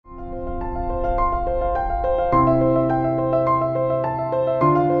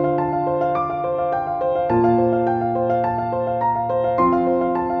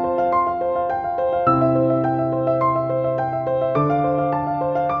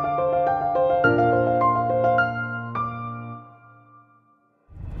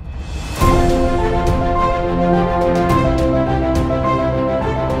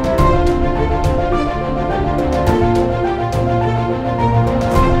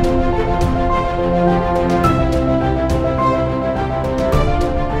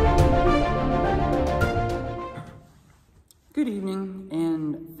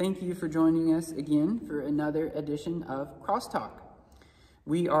us again for another edition of Crosstalk.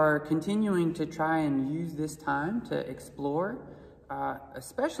 We are continuing to try and use this time to explore,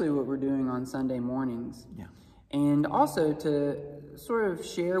 especially what we're doing on Sunday mornings. Yeah. And also to sort of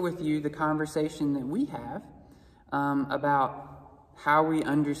share with you the conversation that we have about how we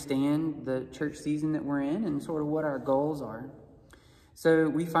understand the church season that we're in and sort of what our goals are. So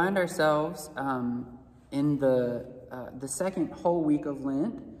we find ourselves in the second whole week of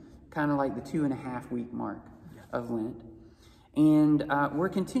Lent, kind of like the 2.5-week mark of Lent. And we're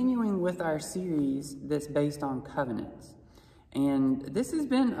continuing with our series that's based on covenants. And this has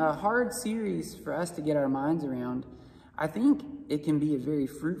been a hard series for us to get our minds around. I think it can be a very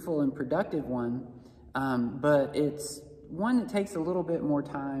fruitful and productive one, but it's one that takes a little bit more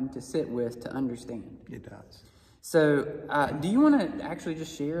time to sit with to understand. It does. So do you want to actually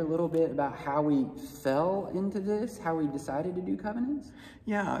just share a little bit about how we fell into this, how we decided to do covenants?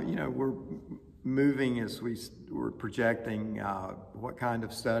 Yeah, we're moving as we were projecting what kind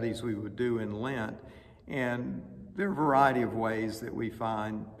of studies we would do in Lent. And there are a variety of ways that we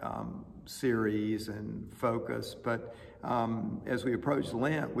find series and focus. But as we approached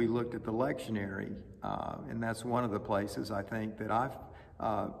Lent, we looked at the lectionary. And that's one of the places I think that I've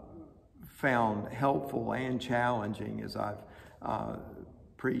found helpful and challenging as I've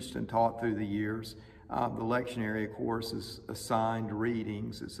preached and taught through the years. The lectionary, of course, is assigned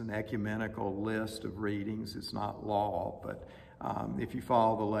readings. It's an ecumenical list of readings. It's not law, but if you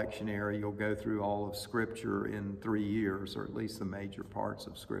follow the lectionary, you'll go through all of Scripture in 3 years, or at least the major parts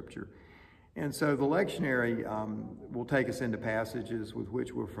of Scripture. And so the lectionary will take us into passages with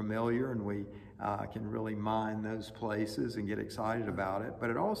which we're familiar, and we can really mine those places and get excited about it.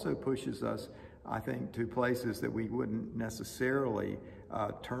 But it also pushes us, I think, to places that we wouldn't necessarily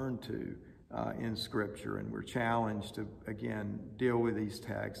turn to in Scripture. And we're challenged to, again, deal with these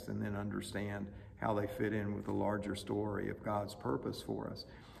texts and then understand how they fit in with the larger story of God's purpose for us.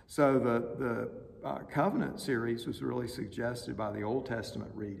 So the covenant series was really suggested by the Old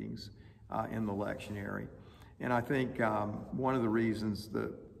Testament readings in the lectionary. And I think one of the reasons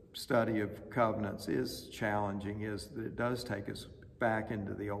the study of covenants is challenging is that it does take us back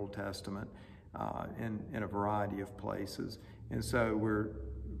into the Old Testament in a variety of places. And so we're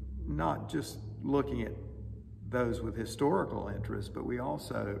not just looking at those with historical interest, but we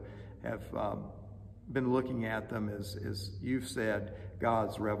also have been looking at them as you've said,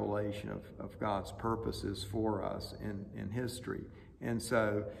 God's revelation of God's purposes for us in history. And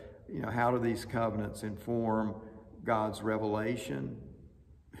so, how do these covenants inform God's revelation,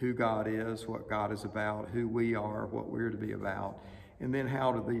 who God is, what God is about, who we are, what we're to be about? And then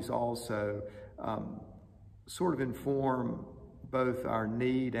how do these also sort of inform both our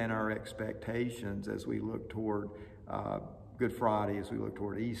need and our expectations as we look toward Good Friday, as we look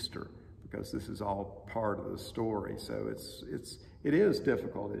toward Easter, because this is all part of the story. So it is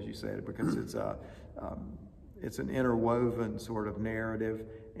difficult, as you said, because it's an interwoven sort of narrative,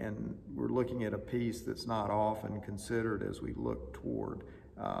 and we're looking at a piece that's not often considered as we look toward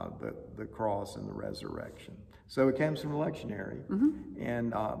the cross and the resurrection. So it comes from the lectionary,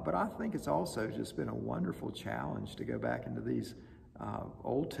 and but I think it's also just been a wonderful challenge to go back into these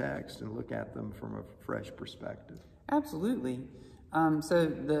old texts and look at them from a fresh perspective. Absolutely. So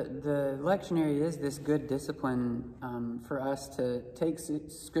the lectionary is this good discipline for us to take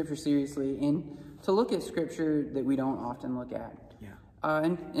Scripture seriously and to look at Scripture that we don't often look at. Yeah.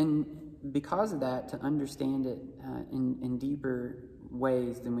 And because of that, to understand it in deeper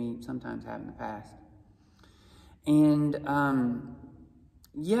ways than we sometimes have in the past. And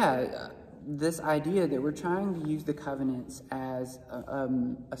this idea that we're trying to use the covenants as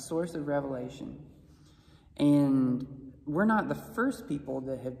a source of revelation. And we're not the first people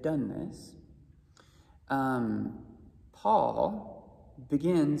that have done this. Paul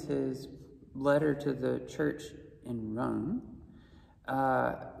begins his letter to the church in Rome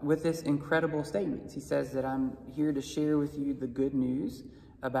with this incredible statement. He says that I'm here to share with you the good news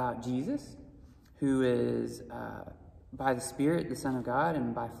about Jesus, who is by the Spirit the Son of God,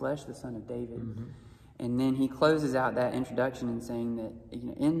 and by flesh the Son of David. Mm-hmm. And then he closes out that introduction in saying that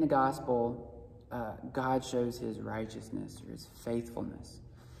in the gospel, God shows his righteousness or his faithfulness.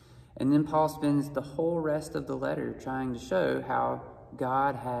 And then Paul spends the whole rest of the letter trying to show how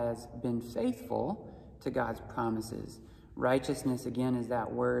God has been faithful to God's promises. Righteousness, again, is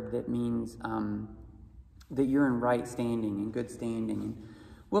that word that means that you're in right standing and good standing. And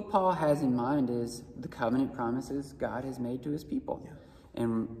what Paul has in mind is the covenant promises God has made to his people. Yeah.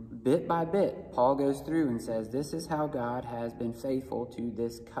 And bit by bit, Paul goes through and says, this is how God has been faithful to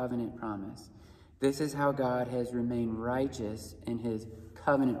this covenant promise. This is how God has remained righteous in his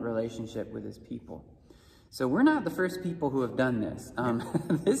covenant relationship with his people. So we're not the first people who have done this.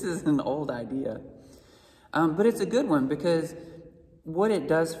 This is an old idea. But it's a good one, because what it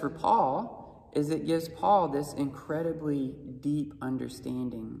does for Paul is it gives Paul this incredibly deep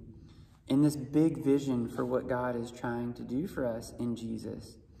understanding and this big vision for what God is trying to do for us in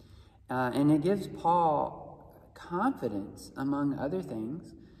Jesus. And it gives Paul confidence, among other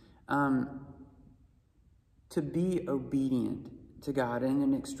things, to be obedient to God in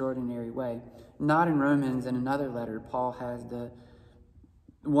an extraordinary way. Not in Romans, in another letter, Paul has the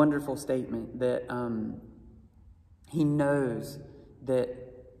wonderful statement that he knows that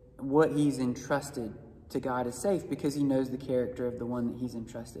what he's entrusted to God is safe, because he knows the character of the one that he's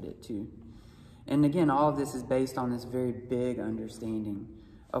entrusted it to. And again, all of this is based on this very big understanding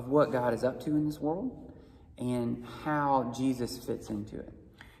of what God is up to in this world and how Jesus fits into it.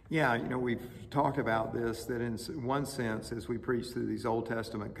 Yeah, we've talked about this, that in one sense, as we preach through these Old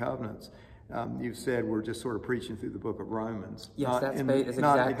Testament covenants, you've said we're just sort of preaching through the book of Romans. Yes,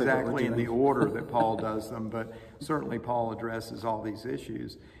 not exactly in the order that Paul does them, but certainly Paul addresses all these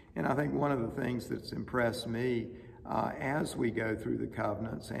issues. And I think one of the things that's impressed me as we go through the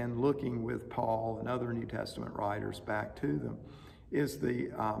covenants and looking with Paul and other New Testament writers back to them is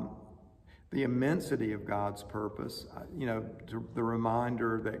the immensity of God's purpose. The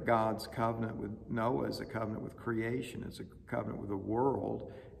reminder that God's covenant with Noah is a covenant with creation. It's a covenant with the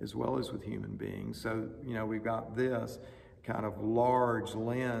world as well as with human beings. So, we've got this kind of large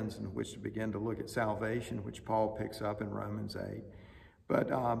lens in which to begin to look at salvation, which Paul picks up in Romans 8. But,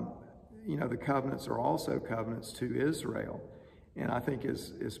 the covenants are also covenants to Israel. And I think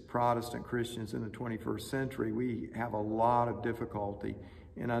as Protestant Christians in the 21st century, we have a lot of difficulty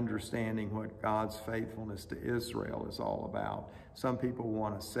in understanding what God's faithfulness to Israel is all about. Some people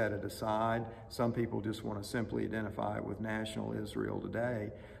want to set it aside. Some people just want to simply identify it with national Israel today.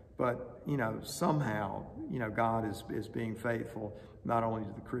 But, somehow, God is being faithful not only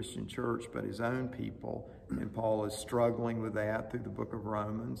to the Christian church, but his own people. And Paul is struggling with that through the book of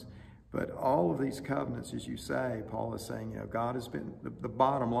Romans. But all of these covenants, as you say, Paul is saying, God has been, the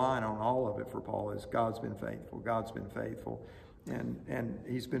bottom line on all of it for Paul is God's been faithful. God's been faithful. And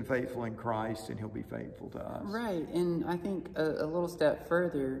he's been faithful in Christ, and he'll be faithful to us. Right. And I think a little step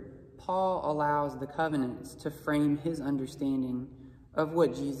further, Paul allows the covenants to frame his understanding of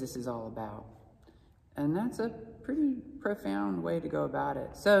what Jesus is all about. And that's a pretty profound way to go about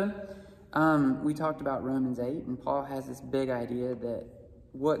it. So we talked about Romans 8, and Paul has this big idea that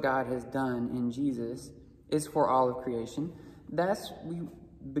what God has done in Jesus is for all of creation. We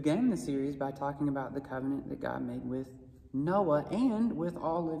began the series by talking about the covenant that God made with Noah and with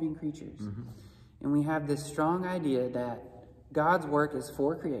all living creatures. Mm-hmm. And we have this strong idea that God's work is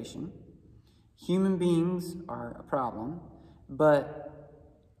for creation. Human beings are a problem, but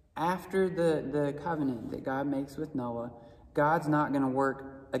after the covenant that God makes with Noah, God's not going to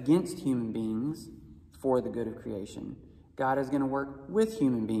work against human beings for the good of creation. God is going to work with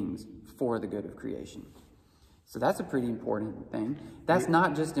human beings for the good of creation. So that's a pretty important thing. That's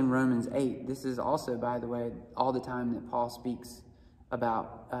not just in Romans 8. This is also, by the way, all the time that Paul speaks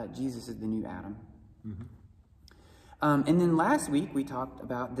about Jesus as the new Adam. Mm-hmm. And then last week we talked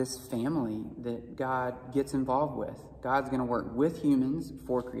about this family that God gets involved with. God's going to work with humans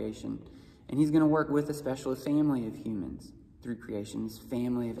for creation, and he's going to work with a special family of humans through creation. This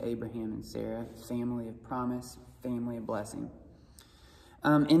family of Abraham and Sarah, family of promise, family of blessing.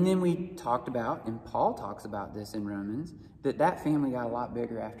 And then we talked about, and Paul talks about this in Romans, that family got a lot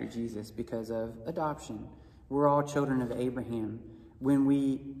bigger after Jesus because of adoption. We're all children of Abraham when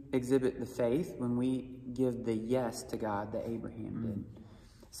we exhibit the faith, when we give the yes to God that Abraham did.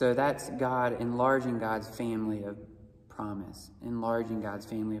 So that's God enlarging God's family of promise, enlarging God's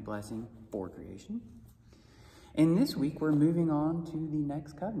family of blessing for creation. And this week we're moving on to the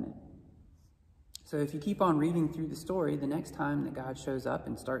next covenant. So if you keep on reading through the story, the next time that God shows up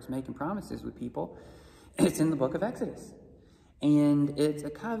and starts making promises with people, it's in the book of Exodus. And it's a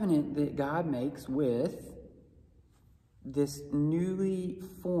covenant that God makes with this newly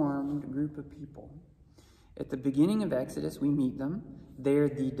formed group of people. At the beginning of Exodus, we meet them. They're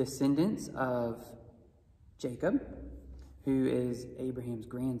the descendants of Jacob, who is Abraham's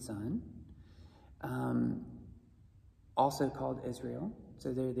grandson, also called Israel.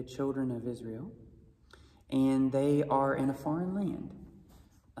 So they're the children of Israel. And they are in a foreign land.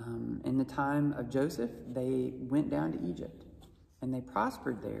 In the time of Joseph, they went down to Egypt, and they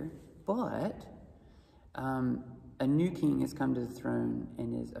prospered there. But a new king has come to the throne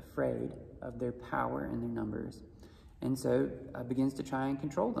and is afraid of their power and their numbers, and so begins to try and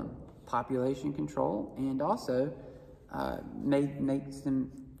control them. Population control, and also makes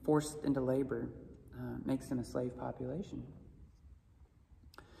them forced into labor, makes them a slave population.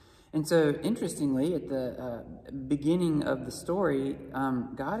 And so, interestingly, at the beginning of the story,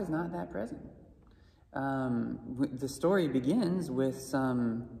 God is not that present. The story begins with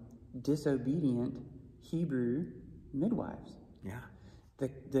some disobedient Hebrew midwives. Yeah.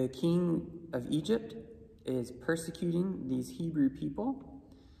 The king of Egypt is persecuting these Hebrew people,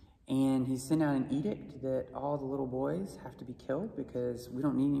 and he's sent out an edict that all the little boys have to be killed because we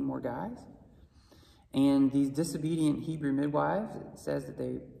don't need any more guys. And these disobedient Hebrew midwives, it says that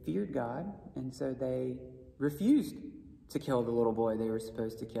they feared God, and so they refused to kill the little boy they were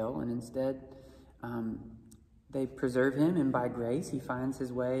supposed to kill, and instead they preserve him, and by grace he finds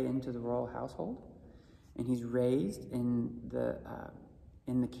his way into the royal household, and he's raised in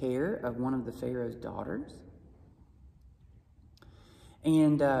the care of one of the Pharaoh's daughters.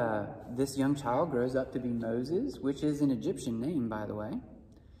 And this young child grows up to be Moses, which is an Egyptian name, by the way.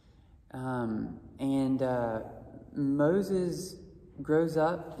 Moses grows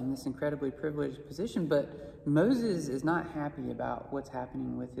up in this incredibly privileged position, but Moses is not happy about what's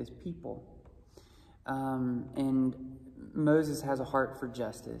happening with his people. And Moses has a heart for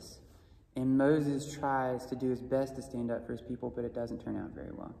justice. And Moses tries to do his best to stand up for his people, but it doesn't turn out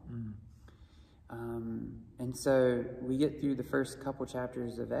very well. And so we get through the first couple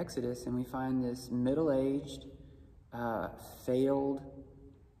chapters of Exodus, and we find this middle-aged, failed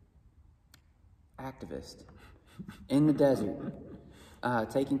activist in the desert,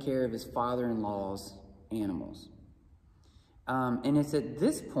 taking care of his father-in-law's animals. And it's at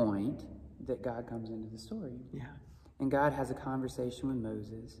this point that God comes into the story. Yeah. And God has a conversation with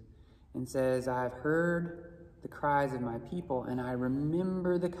Moses and says, I've heard the cries of my people, and I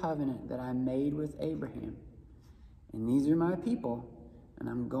remember the covenant that I made with Abraham. And these are my people, and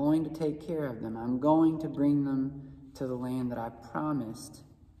I'm going to take care of them. I'm going to bring them to the land that I promised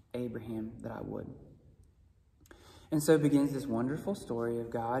Abraham that I would. And so begins this wonderful story of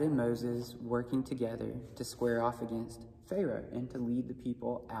God and Moses working together to square off against Pharaoh and to lead the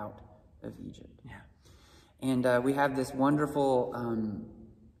people out of Egypt. Yeah. And we have this wonderful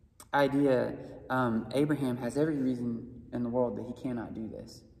idea. Abraham has every reason in the world that he cannot do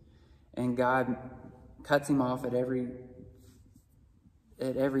this. And God cuts him off at every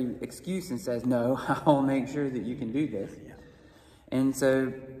excuse and says, no, I'll make sure that you can do this. Yeah. And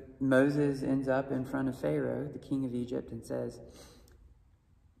so Moses ends up in front of Pharaoh, the king of Egypt, and says,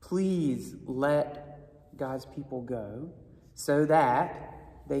 please let God's people go so that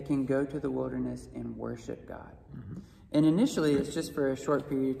they can go to the wilderness and worship God. Mm-hmm. And initially, it's just for a short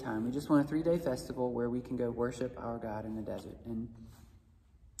period of time. We just want a 3-day festival where we can go worship our God in the desert. And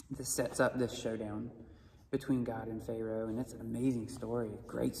this sets up this showdown between God and Pharaoh, and it's an amazing story, a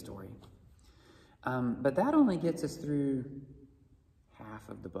great story. But that only gets us through half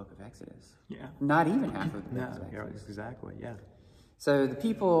of the book of Exodus. Yeah. Not even half of the book of Exodus. Exactly, yeah. So the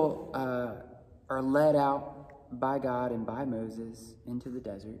people are led out by God and by Moses into the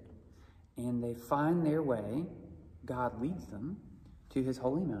desert, and they find their way. God leads them to his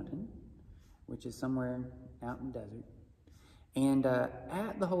holy mountain, which is somewhere out in the desert. And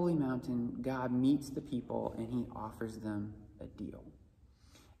at the holy mountain, God meets the people, and he offers them a deal.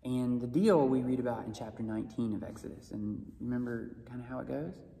 And the deal we read about in chapter 19 of Exodus. And remember kind of how it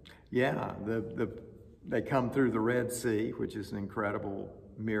goes? Yeah, they come through the Red Sea, which is an incredible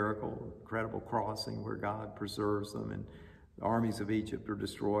miracle, incredible crossing where God preserves them, and the armies of Egypt are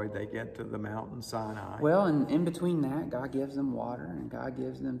destroyed. They get to the mountain Sinai. Well, and in between that, God gives them water, and God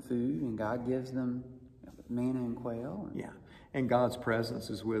gives them food, and God gives them manna and quail. Yeah, and God's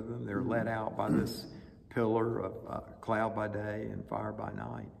presence is with them. They're led out by this pillar of cloud by day and fire by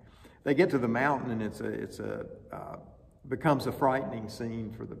night. They get to the mountain, and it becomes a frightening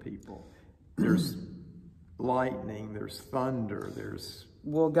scene for the people. There's lightning, there's thunder, there's...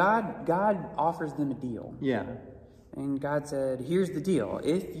 Well, God offers them a deal. Yeah. And God said, here's the deal.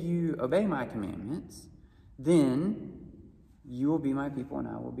 If you obey my commandments, then you will be my people and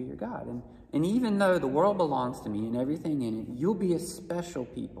I will be your God. And even though the world belongs to me and everything in it, you'll be a special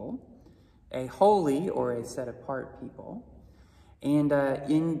people, a holy or a set-apart people. And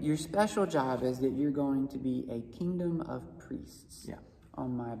in your special job is that you're going to be a kingdom of priests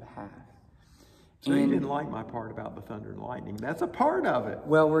on my behalf. So you didn't like my part about the thunder and lightning. That's a part of it.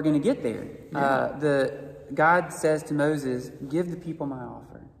 Well, we're going to get there. Yeah. God says to Moses, give the people my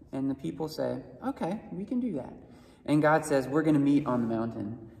offer. And the people say, okay, we can do that. And God says, we're going to meet on the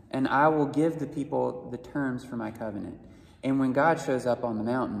mountain, and I will give the people the terms for my covenant. And when God shows up on the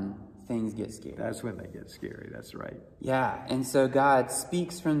mountain, things get scary. That's when they get scary. That's right. Yeah. And so God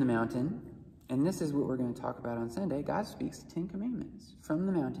speaks from the mountain, And this is what we're going to talk about on Sunday. God speaks the 10 Commandments from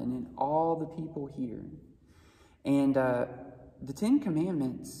the mountain, and all the people hear. And the 10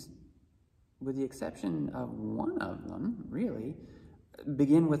 Commandments, with the exception of one of them, really,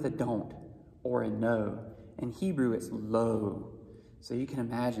 begin with a don't or a no. In Hebrew, it's lo. So you can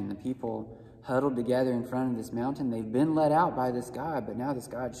imagine the people huddled together in front of this mountain. They've been let out by this God, but now this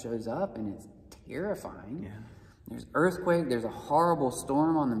God shows up, and it's terrifying. Yeah. There's earthquake. There's a horrible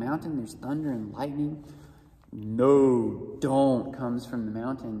storm on the mountain. There's thunder and lightning. No, don't comes from the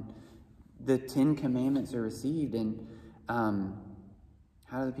mountain. The 10 Commandments are received, and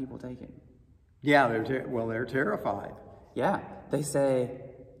how do the people take it? Yeah, they're terrified. Yeah, they say,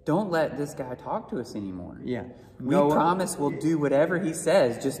 don't let this guy talk to us anymore. Yeah. We promise we'll do whatever he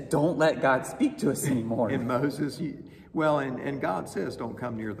says. Just don't let God speak to us anymore. And Moses, and God says don't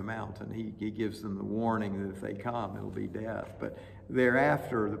come near the mountain. He gives them the warning that if they come, it'll be death. But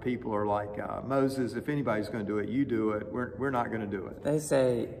thereafter, the people are like, Moses, if anybody's going to do it, you do it. We're not going to do it. They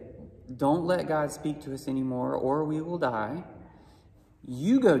say, don't let God speak to us anymore, or we will die.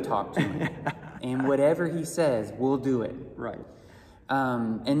 You go talk to him, and whatever he says, we'll do it. Right.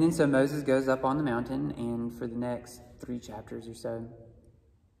 And then so Moses goes up on the mountain, and for the next 3 chapters or so,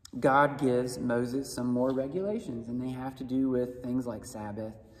 God gives Moses some more regulations, and they have to do with things like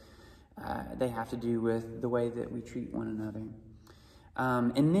Sabbath. They have to do with the way that we treat one another.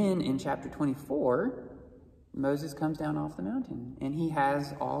 And then in chapter 24, Moses comes down off the mountain, and he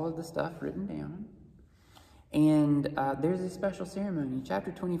has all of the stuff written down. And there's a special ceremony.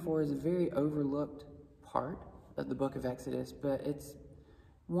 Chapter 24 is a very overlooked part of the book of Exodus, but it's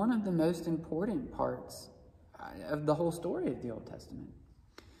one of the most important parts of the whole story of the Old Testament.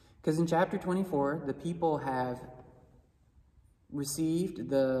 Because in chapter 24, the people have received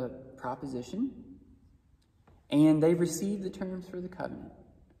the proposition, and they've received the terms for the covenant.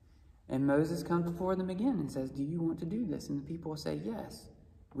 And Moses comes before them again and says, do you want to do this? And the people say, yes,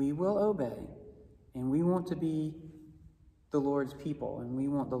 we will obey. And we want to be the Lord's people, and we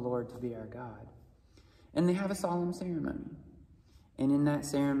want the Lord to be our God. And they have a solemn ceremony. And in that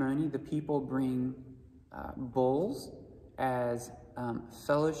ceremony, the people bring bulls as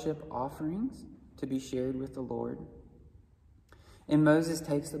fellowship offerings to be shared with the Lord. And Moses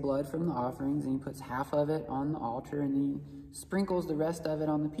takes the blood from the offerings, and he puts half of it on the altar, and he sprinkles the rest of it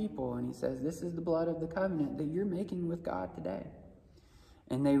on the people. And he says, this is the blood of the covenant that you're making with God today.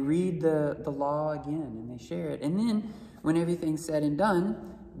 And they read the law again, and they share it. And then, when everything's said and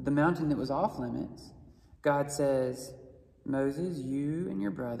done, the mountain that was off limits, God says, Moses, you and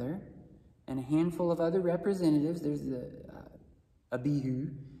your brother, and a handful of other representatives, there's the Abihu,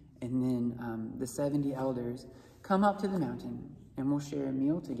 and then the 70 elders, come up to the mountain, and we'll share a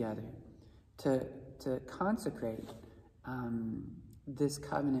meal together to consecrate this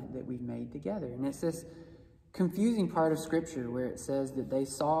covenant that we've made together. And it's this confusing part of Scripture where it says that they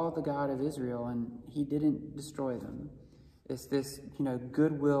saw the God of Israel and he didn't destroy them. It's this,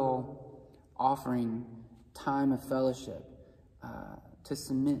 goodwill offering time of fellowship to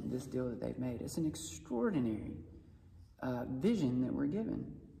cement this deal that they've made. It's an extraordinary vision that we're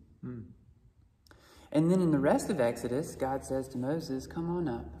given. And then in the rest of Exodus, God says to Moses, come on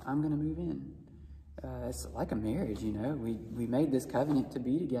up, I'm going to move in. It's like a marriage, We made this covenant to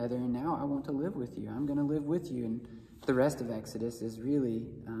be together, and now I want to live with you. I'm going to live with you. And the rest of Exodus is really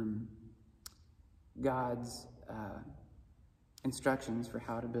God's instructions for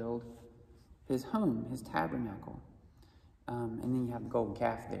how to build his home, his tabernacle. And then you have the golden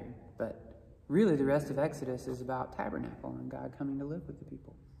calf there. But really, the rest of Exodus is about tabernacle and God coming to live with the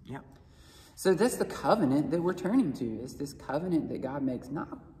people. Yeah. So that's the covenant that we're turning to. It's this covenant that God makes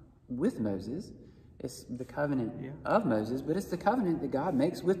not with Moses. It's the covenant of Moses, but it's the covenant that God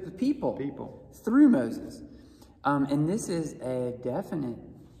makes with the people. Through Moses. And this is a definite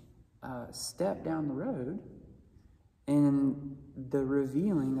step down the road in the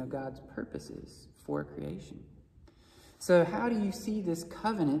revealing of God's purposes for creation. So how do you see this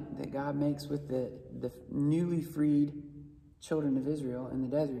covenant that God makes with the newly freed children of Israel in the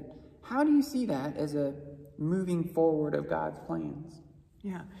desert? How do you see that as a moving forward of God's plans?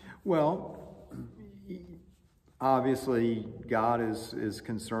 Yeah, well, obviously God is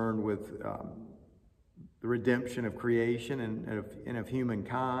concerned with the redemption of creation and of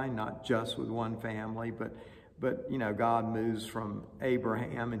humankind, not just with one family, but God moves from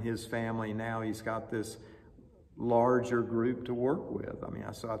Abraham and his family. Now he's got this larger group to work with.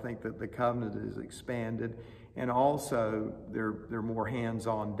 So I think that the covenant is expanded, and also they're more hands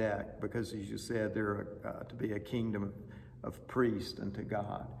on deck because, as you said, they're to be a kingdom of priests unto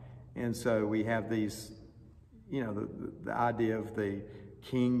God. And so we have these, the idea of the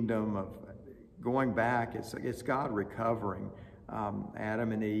kingdom of going back, it's God recovering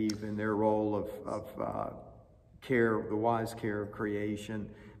Adam and Eve in their role of care, the wise care of creation,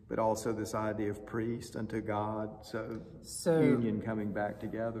 but also this idea of priest unto God, so union coming back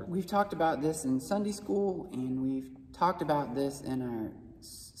together. We've talked about this in Sunday school, and we've talked about this in our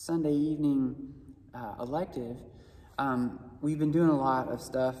Sunday evening elective. We've been doing a lot of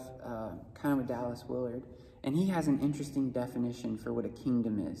stuff kind of with Dallas Willard, and he has an interesting definition for what a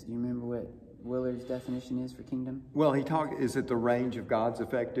kingdom is. Do you remember what Willard's definition is for kingdom? Well, is it the range of God's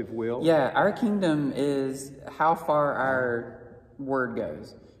effective will? Yeah, our kingdom is how far our word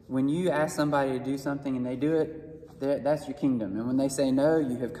goes. When you ask somebody to do something and they do it, that's your kingdom. And when they say no,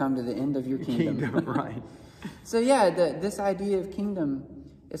 you have come to the end of your kingdom. Right. So yeah, this idea of kingdom,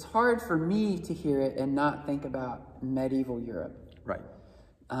 it's hard for me to hear it and not think about medieval Europe. Right.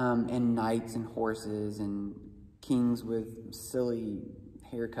 And knights and horses and kings with silly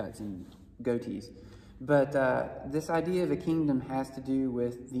haircuts and goatees. But this idea of a kingdom has to do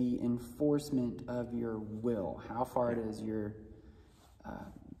with the enforcement of your will. How far does your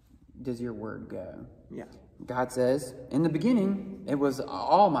word go? Yeah. God says, in the beginning, it was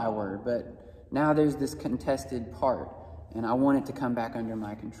all my word, but now there's this contested part, and I want it to come back under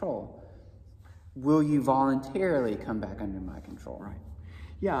my control. Will you voluntarily come back under my control? Right.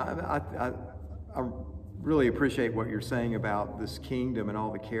 Yeah, I really appreciate what you're saying about this kingdom and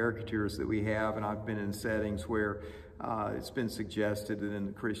all the caricatures that we have, and I've been in settings where it's been suggested that in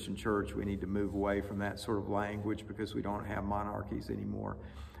the Christian church we need to move away from that sort of language because we don't have monarchies anymore.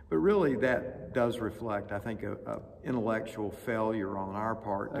 But really that does reflect, I think, a intellectual failure on our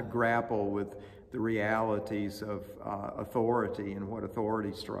part to grapple with the realities of authority and what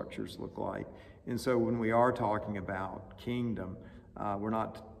authority structures look like. And so when we are talking about kingdom, we're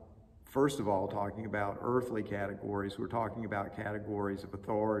not, first of all, talking about earthly categories. We're talking about categories of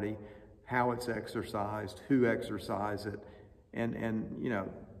authority, how it's exercised, who exercises it, and you know,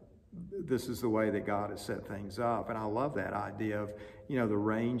 this is the way that God has set things up. And I love that idea of, you know, the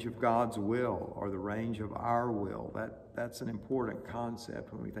range of God's will or the range of our will. That's an important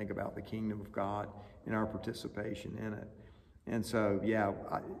concept when we think about the kingdom of God and our participation in it. And so, yeah,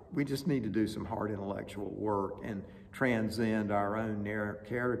 we just need to do some hard intellectual work and transcend our own narrow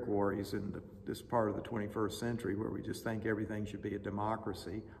categories in this part of the 21st century where we just think everything should be a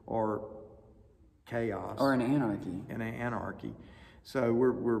democracy or chaos. Or an anarchy. An anarchy. So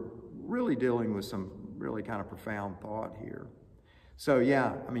we're really dealing with some really kind of profound thought here. So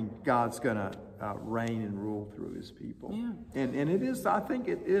yeah, I mean, God's going to reign and rule through his people. Yeah. And it is, I think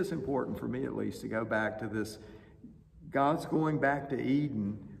it is important for me at least to go back to this. God's going back to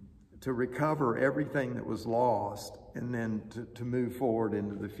Eden to recover everything that was lost and then to move forward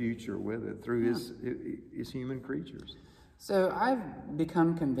into the future with it through his human creatures. So I've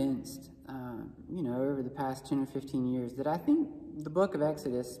become convinced, you know, over the past 10 or 15 years that I think the book of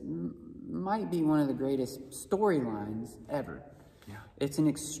Exodus might be one of the greatest storylines ever. Yeah. It's an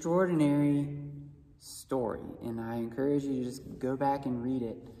extraordinary story, and I encourage you to just go back and read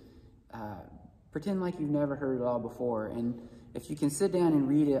it. Pretend like you've never heard it all before, and if you can sit down and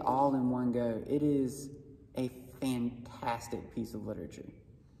read it all in one go, it is a fantastic piece of literature.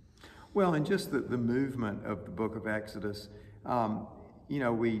 Well, and just the movement of the book of Exodus, you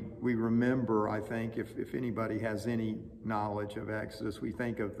know, we remember, I think, if anybody has any knowledge of Exodus, we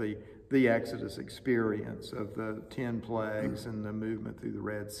think of the Exodus experience of the 10 plagues and the movement through the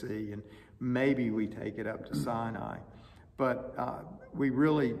Red Sea, and maybe we take it up to Sinai. But we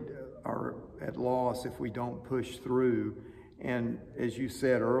really are at loss if we don't push through. And as you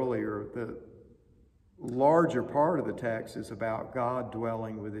said earlier, the larger part of the text is about God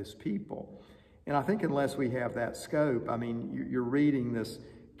dwelling with his people. And I think unless we have that scope, I mean, you're reading this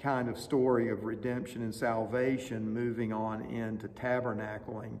kind of story of redemption and salvation moving on into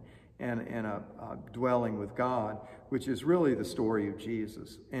tabernacling and a dwelling with God, which is really the story of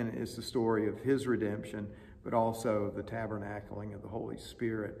Jesus. And it's the story of his redemption, but also of the tabernacling of the Holy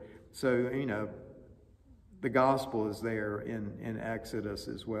Spirit. So, you know, the gospel is there in Exodus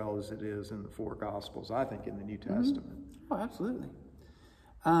as well as it is in the four gospels, I think, in the New Testament. Oh, absolutely.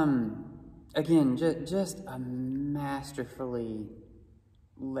 Again, just a masterfully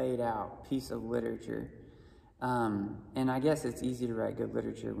laid out piece of literature. And I guess it's easy to write good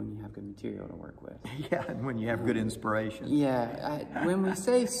literature when you have good material to work with. Yeah, and when you have good inspiration. Yeah, when we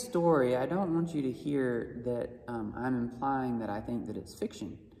say story, I don't want you to hear that I'm implying that I think that it's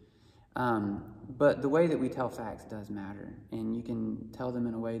fiction. But the way that we tell facts does matter. And you can tell them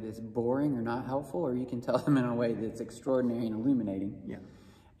in a way that's boring or not helpful, or you can tell them in a way that's extraordinary and illuminating. Yeah.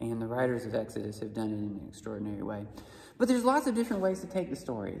 And the writers of Exodus have done it in an extraordinary way. But there's lots of different ways to take the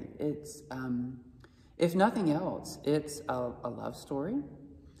story. It's, if nothing else, it's a love story.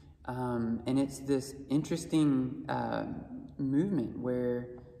 And it's this interesting movement where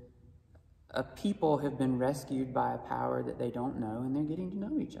a people have been rescued by a power that they don't know, and they're getting to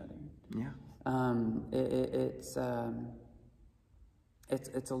know each other. Yeah.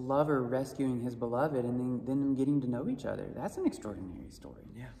 It's a lover rescuing his beloved and then them getting to know each other. That's an extraordinary story.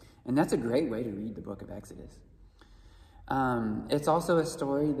 Yeah. And that's a great way to read the book of Exodus. It's also a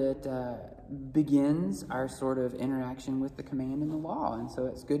story that begins our sort of interaction with the command and the law. And so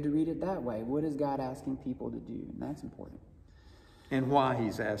it's good to read it that way. What is God asking people to do? And that's important. And why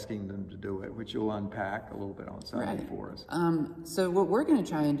he's asking them to do it, which you'll unpack a little bit on Sunday for us. So what we're going to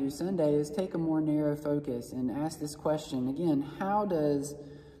try and do Sunday is take a more narrow focus and ask this question again: how does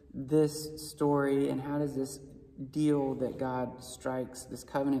this story and how does this deal that God strikes, this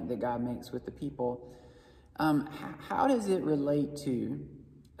covenant that God makes with the people, how does it relate to,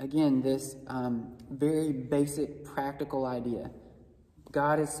 again, this very basic practical idea?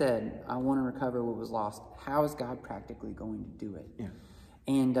 God has said, I want to recover what was lost. How is God practically going to do it? Yeah.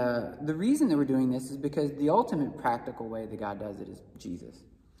 And the reason that we're doing this is because the ultimate practical way that God does it is Jesus.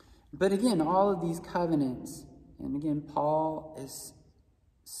 But again, all of these covenants, and again, Paul is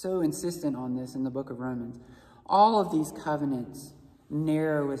so insistent on this in the book of Romans, all of these covenants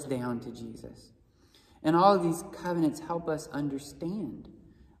narrow us down to Jesus. And all of these covenants help us understand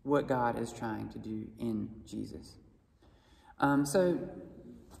what God is trying to do in Jesus. So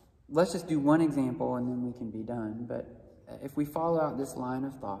let's just do one example and then we can be done. But if we follow out this line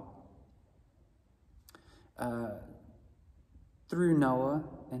of thought, through Noah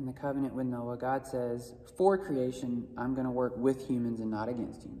and the covenant with Noah, God says, for creation, I'm going to work with humans and not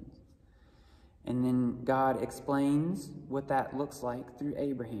against humans. And then God explains what that looks like through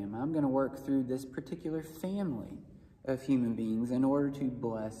Abraham. I'm going to work through this particular family of human beings in order to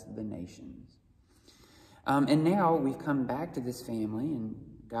bless the nations. And now we've come back to this family, and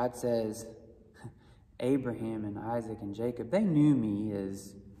God says, Abraham and Isaac and Jacob, they knew me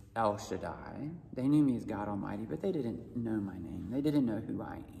as El Shaddai. They knew me as God Almighty, but they didn't know my name. They didn't know who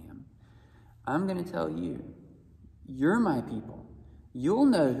I am. I'm going to tell you, you're my people. You'll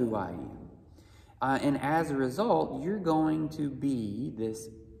know who I am. And as a result, you're going to be this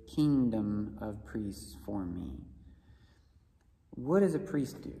kingdom of priests for me. What does a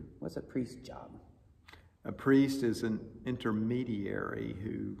priest do? What's a priest's job? A priest is an intermediary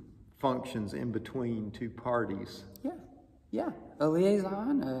who functions in between two parties. Yeah. A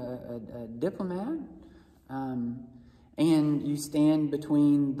liaison, a diplomat. And you stand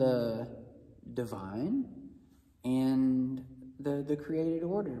between the divine and the created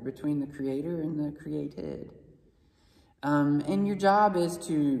order, between the creator and the created. And your job is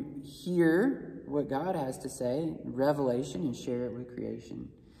to hear what God has to say, revelation, and share it with creation.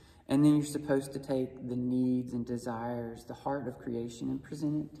 And then you're supposed to take the needs and desires, the heart of creation, and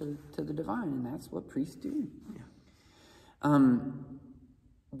present it to the divine. And that's what priests do. Yeah.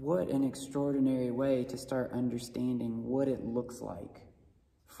 What an extraordinary way to start understanding what it looks like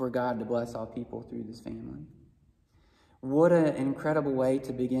for God to bless all people through this family. What an incredible way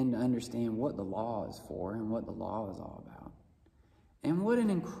to begin to understand what the law is for and what the law is all about. And what an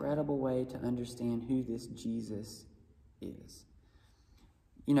incredible way to understand who this Jesus is.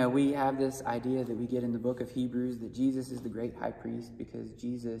 You know, we have this idea that we get in the book of Hebrews that Jesus is the great high priest because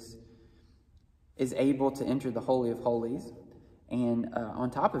Jesus is able to enter the Holy of Holies. And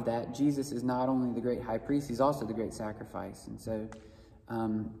on top of that, Jesus is not only the great high priest, he's also the great sacrifice. And so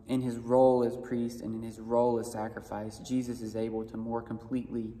in his role as priest and in his role as sacrifice, Jesus is able to more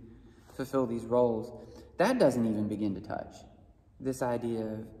completely fulfill these roles. That doesn't even begin to touch this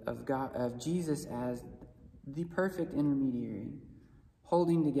idea of God, of Jesus as the perfect intermediary,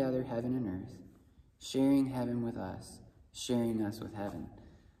 holding together heaven and earth, sharing heaven with us, sharing us with heaven.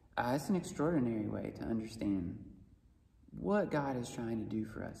 It's an extraordinary way to understand what God is trying to do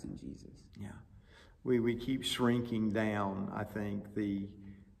for us in Jesus. Yeah. We keep shrinking down, I think, the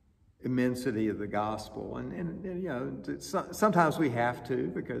immensity of the gospel. And you know, sometimes we have to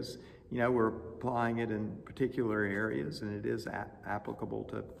because, you know, we're applying it in particular areas and it is applicable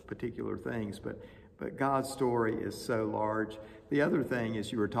to particular things. But God's story is so large. The other thing,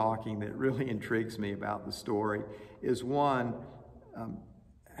 as you were talking, that really intrigues me about the story is one,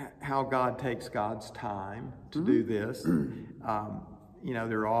 how God takes God's time to do this. You know,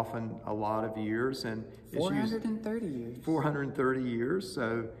 there are often a lot of years. And 430 years. 430 years.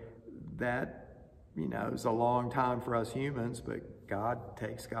 So that, you know, is a long time for us humans, but God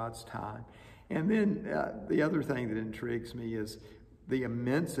takes God's time. And then the other thing that intrigues me is the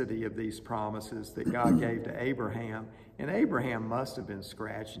immensity of these promises that God gave to Abraham. And Abraham must have been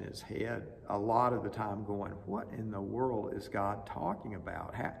scratching his head a lot of the time going, what in the world is God talking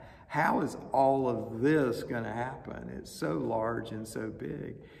about? How is all of this going to happen? It's so large and so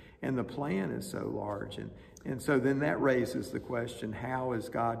big. And the plan is so large. And so then that raises the question, how is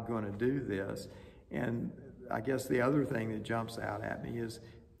God going to do this? And I guess the other thing that jumps out at me is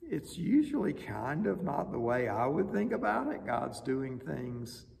it's usually kind of not the way I would think about it. God's doing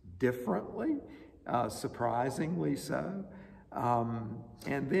things differently, surprisingly so.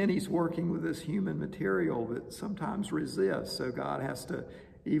 And then he's working with this human material that sometimes resists. So God has to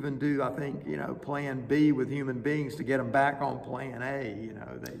even do, I think, plan B with human beings to get them back on plan A.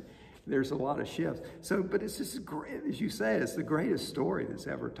 There's a lot of shifts. So, but it's just great, as you said, it's the greatest story that's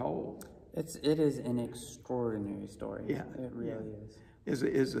ever told. It is an extraordinary story. Yeah, it really is.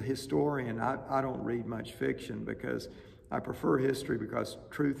 As a historian, I don't read much fiction because I prefer history because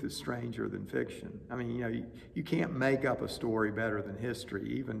truth is stranger than fiction. I mean, you can't make up a story better than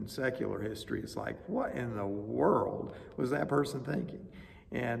history. Even secular history, it's like, what in the world was that person thinking?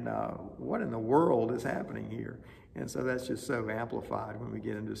 And what in the world is happening here? And so that's just so amplified when we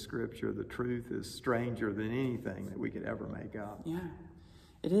get into Scripture. The truth is stranger than anything that we could ever make up. Yeah,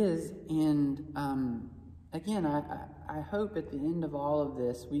 it is. And again, I hope at the end of all of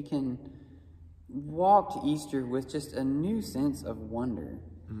this, we can walk to Easter with just a new sense of wonder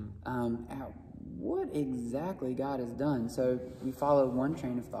at what exactly God has done. So we followed one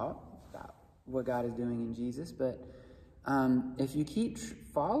train of thought about what God is doing in Jesus, but if you keep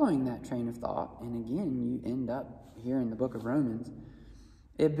following that train of thought, and again, you end up here in the book of Romans,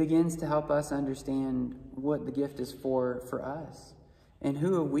 it begins to help us understand what the gift is for us. And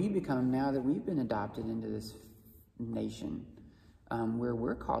who have we become now that we've been adopted into this nation where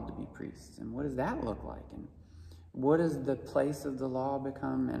we're called to be priests? And what does that look like? And what does the place of the law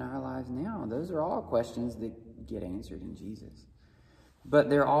become in our lives now? Those are all questions that get answered in Jesus. But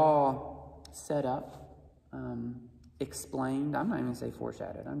they're all set up, explained. I'm not even going to say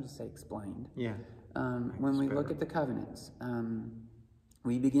foreshadowed. I'm just say explained. Yeah. When we look at the covenants,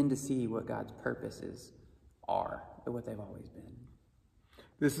 we begin to see what God's purposes are, or what they've always been.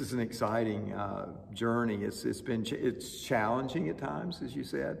 This is an exciting journey. It's challenging at times, as you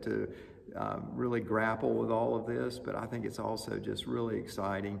said, to really grapple with all of this, but I think it's also just really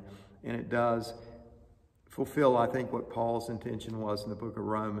exciting, and it does fulfill, I think, what Paul's intention was in the book of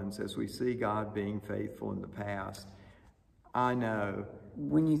Romans. As we see God being faithful in the past, I know.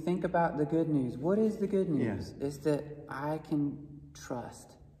 When you think about the good news, what is the good news? Yeah. Is that I can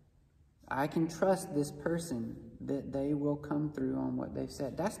trust. I can trust this person that they will come through on what they've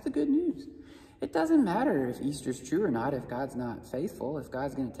said. That's the good news. It doesn't matter if Easter's true or not, if God's not faithful, if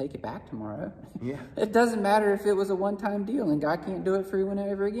God's going to take it back tomorrow. Yeah. It doesn't matter if it was a one-time deal and God can't do it for you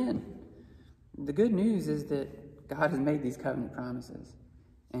whenever again. The good news is that God has made these covenant promises,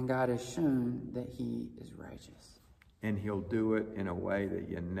 and God has shown that he is righteous. And he'll do it in a way that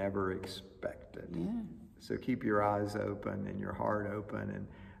you never expected. Yeah. So keep your eyes open and your heart open, and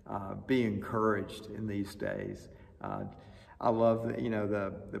be encouraged in these days. I love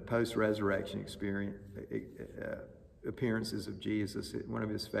the post-resurrection appearances of Jesus. One of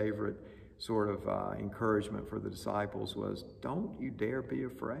his favorite sort of encouragement for the disciples was, don't you dare be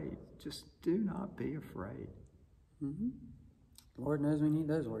afraid. Just do not be afraid. Mm-hmm. The Lord knows we need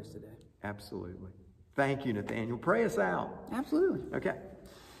those words today. Absolutely. Thank you, Nathaniel. Pray us out. Absolutely. Okay.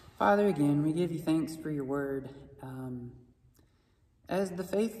 Father, again, we give you thanks for your word. As the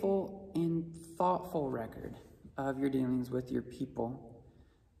faithful and thoughtful record of your dealings with your people,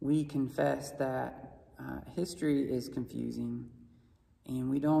 we confess that history is confusing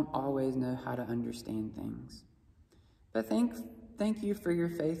and we don't always know how to understand things. But thank you for your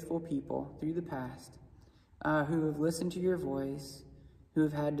faithful people through the past who have listened to your voice, who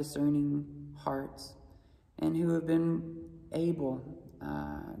have had discerning hearts, and who have been able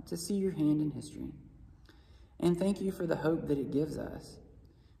to see your hand in history. And thank you for the hope that it gives us.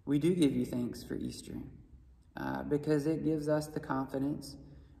 We do give you thanks for Easter because it gives us the confidence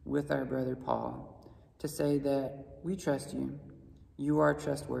with our brother Paul to say that we trust you, you are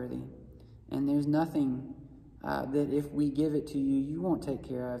trustworthy, and there's nothing that if we give it to you, you won't take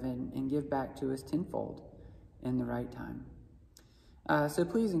care of and give back to us tenfold in the right time. So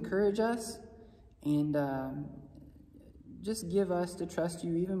please encourage us and just give us to trust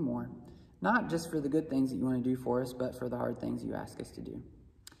you even more, not just for the good things that you want to do for us, but for the hard things you ask us to do.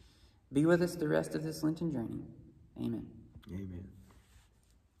 Be with us the rest of this Lenten journey. Amen. Amen.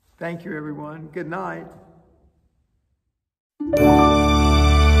 Thank you, everyone. Good night.